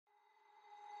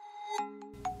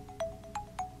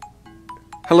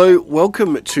Hello,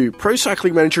 welcome to Pro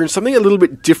Cycling Manager, and something a little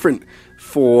bit different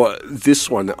for this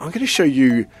one. I'm going to show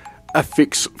you a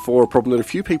fix for a problem that a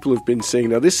few people have been seeing.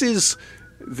 Now, this is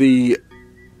the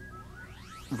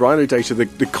Rhino data,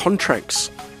 the contracts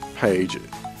page,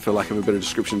 for lack of a better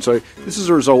description. So this is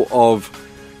a result of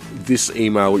this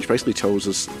email, which basically tells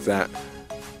us that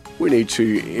we need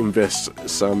to invest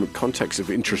some contacts of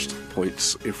interest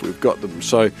points if we've got them.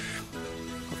 So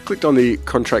I've clicked on the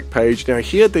contract page. Now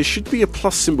here, there should be a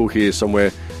plus symbol here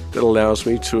somewhere that allows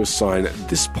me to assign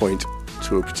this point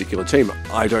to a particular team.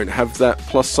 I don't have that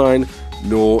plus sign,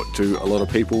 nor do a lot of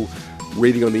people.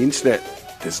 Reading on the internet,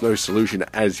 there's no solution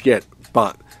as yet,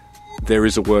 but there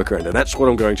is a workaround, and that's what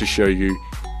I'm going to show you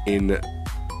in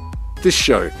this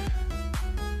show.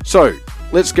 So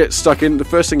let's get stuck in. The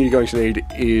first thing you're going to need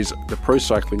is the Pro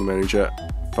Cycling Manager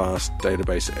Fast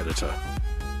Database Editor.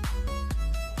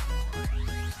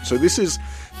 So this is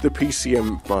the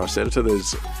PCM Fast Editor.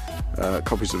 There's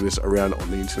copies of this around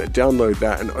on the internet. Download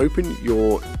that and open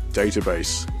your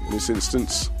database. In this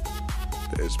instance,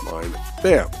 there's mine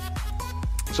there.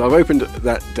 So I've opened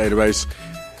that database,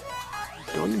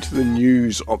 gone into the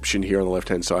news option here on the left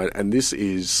hand side, and this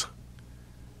is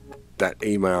that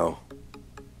email.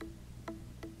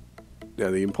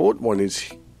 Now the important one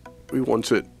is we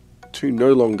want it to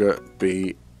no longer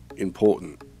be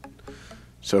important.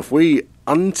 So if we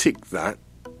untick that,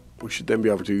 we should then be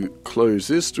able to close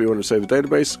this. Do we want to save the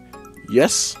database?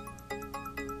 Yes.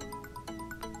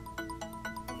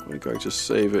 We're going to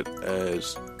save it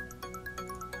as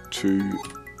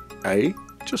 2A,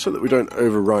 just so that we don't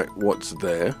overwrite what's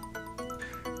there.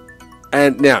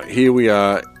 And now here we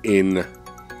are in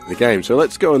the game. So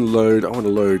let's go and load. I want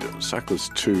to load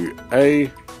Cyclist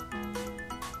 2A.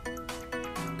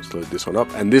 Let's load this one up.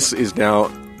 And this is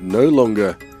now no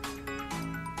longer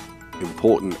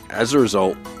important. As a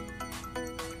result,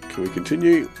 can we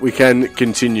continue? We can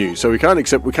continue. So we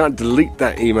can't delete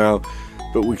that email,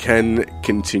 but we can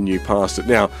continue past it.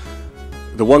 Now,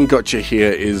 the one gotcha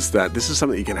here is that this is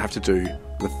something you're going to have to do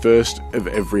the first of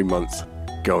every month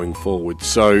going forward.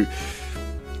 So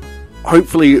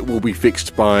hopefully it will be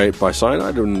fixed by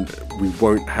Cyanide and we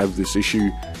won't have this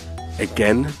issue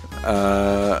again.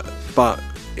 But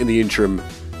in the interim,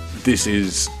 this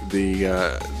is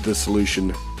the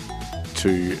solution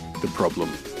to the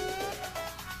problem.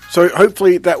 So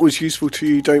hopefully that was useful to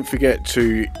you. Don't forget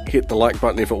to hit the like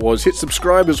button if it was. Hit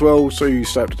subscribe as well so you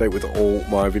stay up to date with all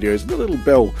my videos. And the little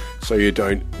bell so you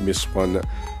don't miss one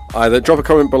either. Drop a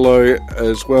comment below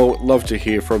as well. Love to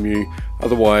hear from you.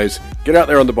 Otherwise, get out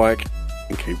there on the bike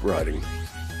and keep riding.